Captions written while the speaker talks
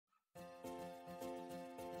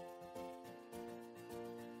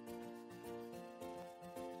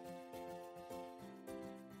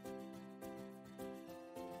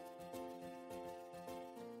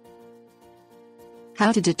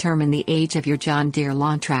How to determine the age of your John Deere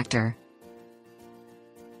lawn tractor.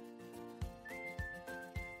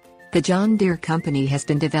 The John Deere Company has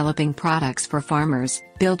been developing products for farmers,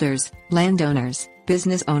 builders, landowners,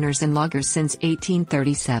 business owners and loggers since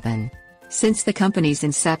 1837. Since the company's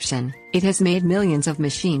inception, it has made millions of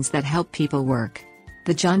machines that help people work.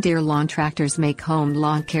 The John Deere lawn tractors make home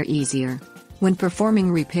lawn care easier. When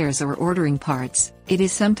performing repairs or ordering parts, it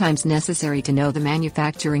is sometimes necessary to know the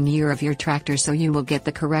manufacturing year of your tractor so you will get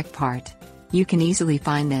the correct part. You can easily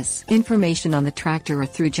find this information on the tractor or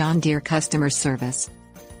through John Deere customer service.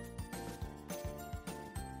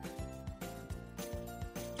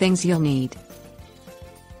 Things you'll need: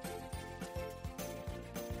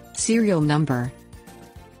 serial number,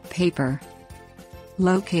 paper.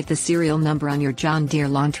 Locate the serial number on your John Deere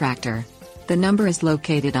lawn tractor. The number is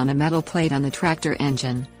located on a metal plate on the tractor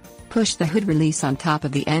engine. Push the hood release on top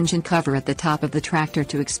of the engine cover at the top of the tractor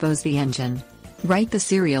to expose the engine. Write the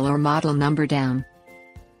serial or model number down.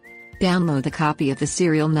 Download the copy of the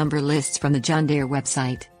serial number lists from the John Deere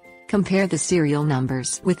website. Compare the serial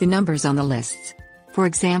numbers with the numbers on the lists. For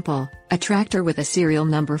example, a tractor with a serial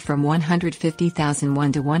number from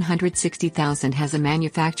 150,001 to 160,000 has a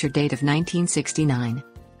manufacture date of 1969.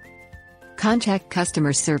 Contact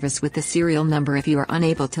customer service with the serial number if you are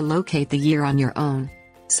unable to locate the year on your own.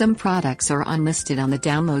 Some products are unlisted on the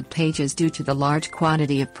download pages due to the large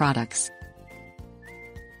quantity of products.